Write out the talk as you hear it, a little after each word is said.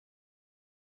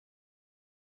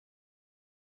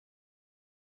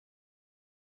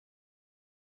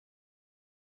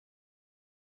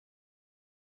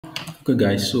Okay,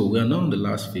 guys, so we are now on the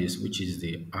last phase, which is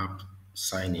the app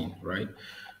signing, right?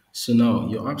 So now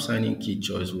your app signing key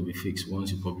choice will be fixed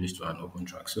once you publish to an open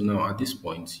track. So now at this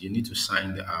point, you need to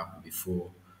sign the app before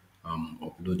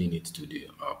uploading it to the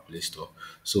Play Store.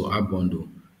 So app bundle.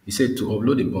 He said to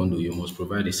upload a bundle, you must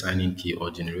provide a signing key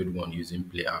or generate one using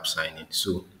Play App Signing.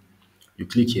 So you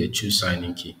click here, choose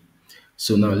signing key.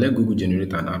 So now let Google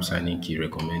generate an app signing key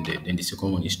recommended. Then the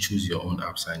second one is choose your own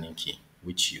app signing key,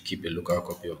 which you keep a local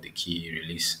copy of the key,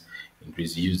 release,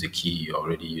 increase, use the key you're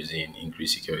already using,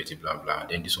 increase security, blah blah.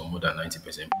 Then this one more than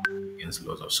 90% against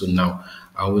loss. So now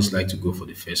I always like to go for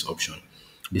the first option.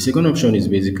 The second option is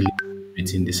basically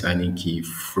creating the signing key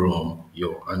from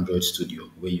your Android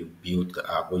studio where you build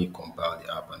the app, where you compile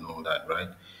the app and all that, right?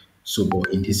 So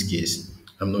but in this case,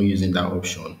 I'm not using that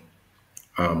option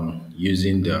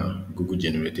using the Google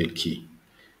generated key.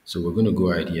 So we're going to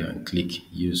go ahead here and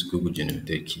click use Google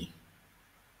generated key.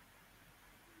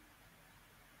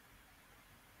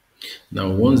 Now,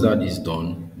 once that is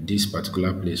done, this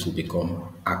particular place will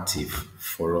become active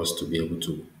for us to be able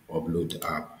to upload the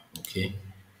app. Okay.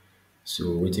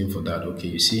 So waiting for that. Okay,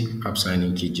 you see app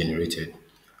signing key generated.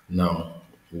 Now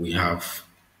we have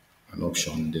an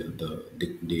option.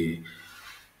 The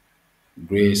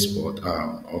gray spot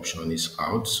option is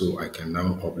out, so I can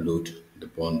now upload the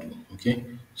bundle. Okay,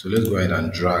 so let's go ahead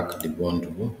and drag the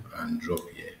bundle and drop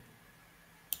here.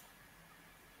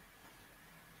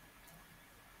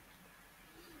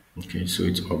 Okay, so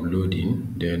it's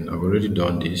uploading. Then I've already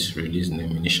done this release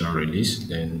name, initial release.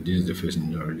 Then this is the first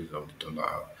initial release of the dollar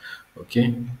app.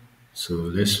 Okay, so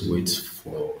let's wait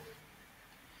for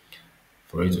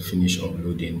it to finish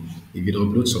uploading. If it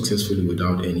uploads successfully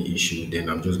without any issue, then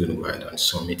I'm just going to go ahead and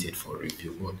submit it for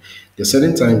review. But there are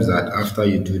certain times that after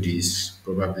you do this,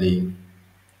 probably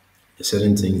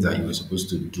certain things that you were supposed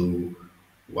to do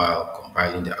while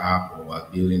compiling the app or while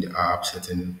building the app,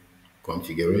 certain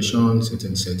configurations,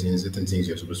 certain settings, certain things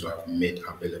you're supposed to have made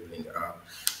available in the app.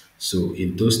 So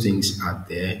if those things are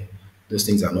there, those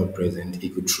things are not present,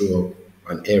 it could throw up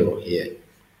an error here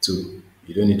too.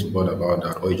 You don't need to bother about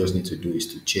that. All you just need to do is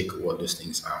to check what those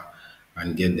things are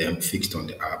and get them fixed on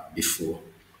the app before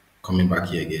coming back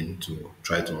here again to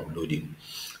try to upload it.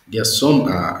 There are some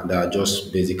that are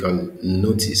just basic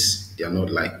notice. They are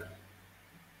not like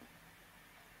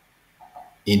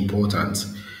important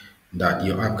that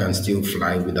your app can still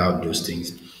fly without those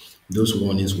things. Those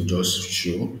warnings will just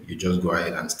show. You just go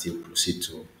ahead and still proceed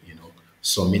to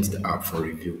submit the app for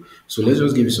review. So let's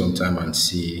just give it some time and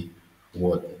see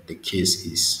what the case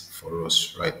is for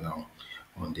us right now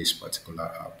on this particular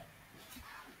app.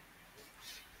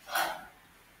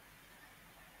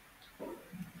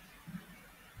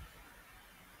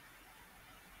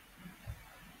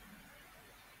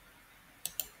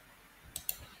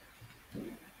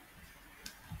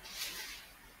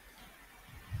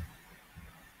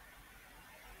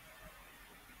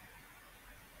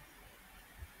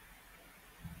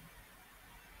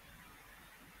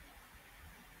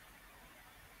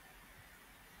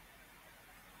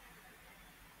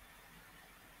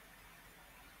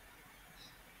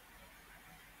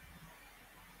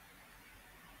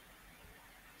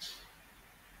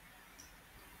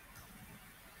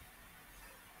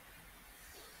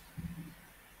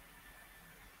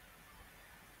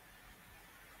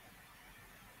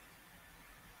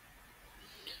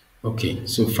 Okay,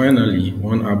 so finally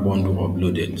one app bundle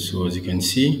uploaded. So as you can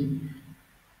see,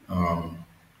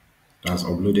 it has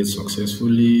uploaded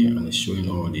successfully and it's showing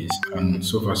all this. And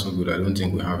so far so good. I don't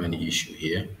think we have any issue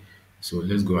here. So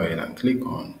let's go ahead and click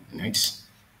on next.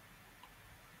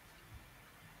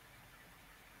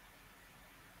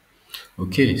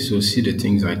 Okay, so see the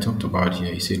things I talked about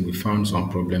here. He said we found some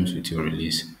problems with your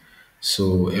release.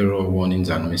 So error warnings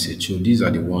and message. So these are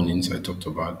the warnings I talked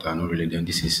about that are not related. And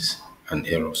this is an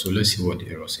error. So let's see what the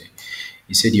error say.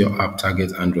 He said your app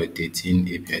targets Android 13,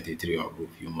 API 33 or above.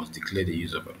 You must declare the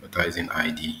use of advertising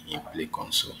ID in Play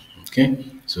Console. Okay,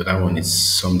 so that one is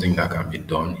something that can be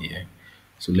done here.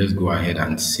 So let's go ahead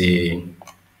and say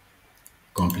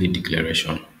complete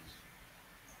declaration.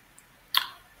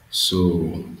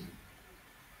 So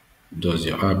does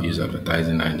your app use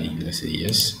advertising ID? Let's say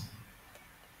yes.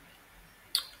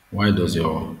 Why does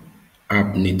your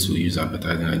app need to use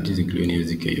advertising like this, including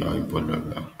SDK, import, blah,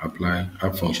 blah, apply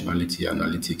app functionality,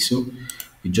 analytics? So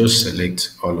we just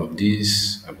select all of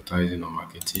these, advertising or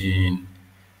marketing,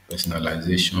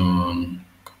 personalization,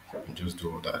 and just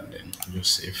do all that, then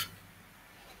just save.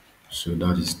 So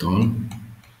that is done.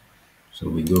 So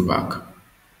we go back.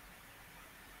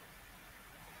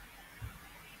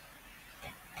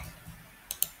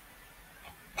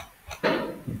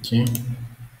 Okay.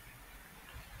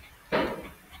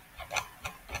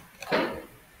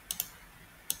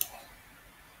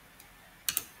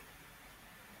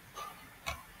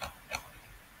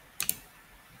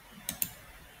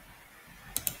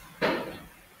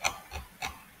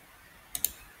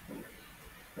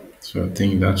 So I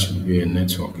think that should be a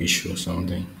network issue or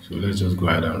something. So let's just go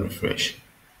ahead and refresh.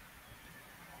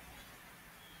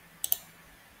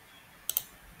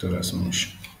 So that's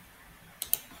much.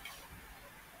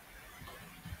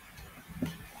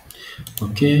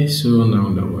 Okay, so now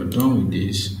that we're done with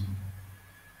this,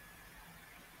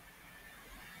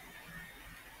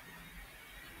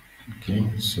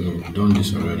 okay, so we've done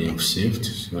this already, I've saved.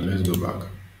 So let's go back.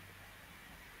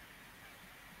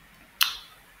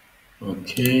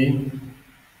 Okay,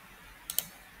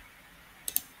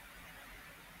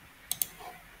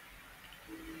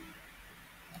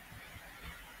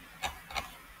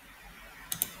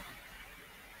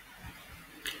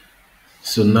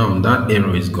 so now that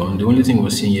error is gone. The only thing we're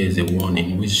seeing here is a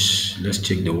warning, which let's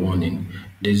check the warning.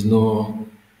 There's no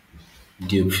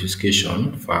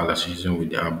deobfuscation file association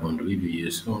with the app bundle review.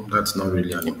 So that's not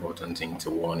really an important thing. It's a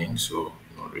warning, so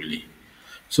not really.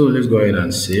 So let's go ahead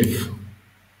and save.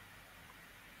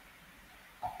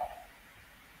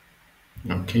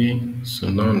 Okay, so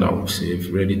now that we've saved,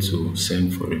 ready to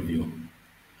send for review.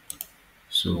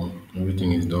 So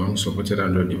everything is done. Supported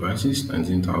Android devices,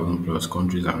 19,000 plus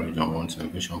countries and region one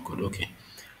celebration code. Okay.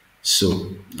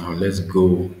 So now let's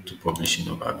go to publishing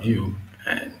overview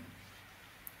and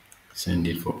send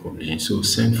it for publishing. So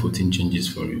send 14 changes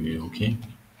for review. Okay.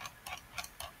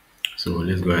 So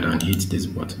let's go ahead and hit this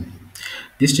button.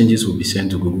 These changes will be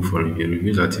sent to Google for review.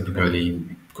 Reviews are typically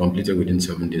completed within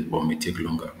 7 days but may take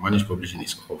longer. Managed publishing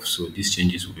is off, so these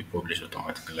changes will be published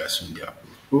automatically as soon as they are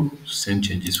approved. Send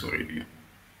changes for review.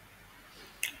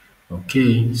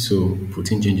 Okay, so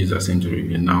 14 changes are sent to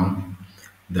review. Now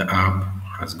the app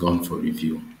has gone for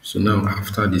review. So now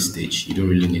after this stage, you don't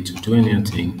really need to do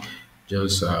anything.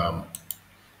 Just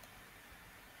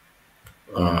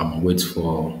wait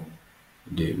for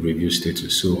the review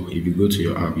status. So if you go to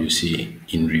your app, you see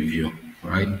in review,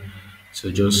 right?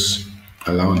 So just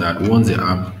allow that. Once the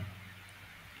app,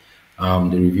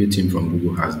 the review team from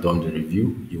Google has done the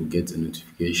review, you'll get a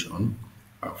notification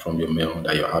from your mail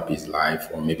that your app is live,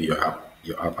 or maybe your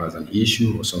app has an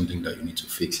issue or something that you need to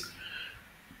fix.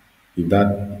 If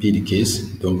that be the case,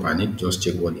 don't panic. Just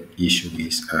check what the issue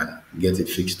is and get it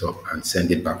fixed up and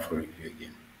send it back for review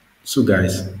again. So,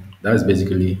 guys, that's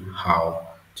basically how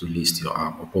to list your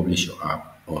app or publish your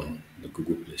app on the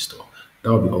Google Play Store.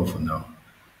 That will be all for now.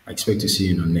 I expect to see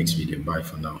you in the next video. Bye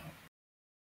for now.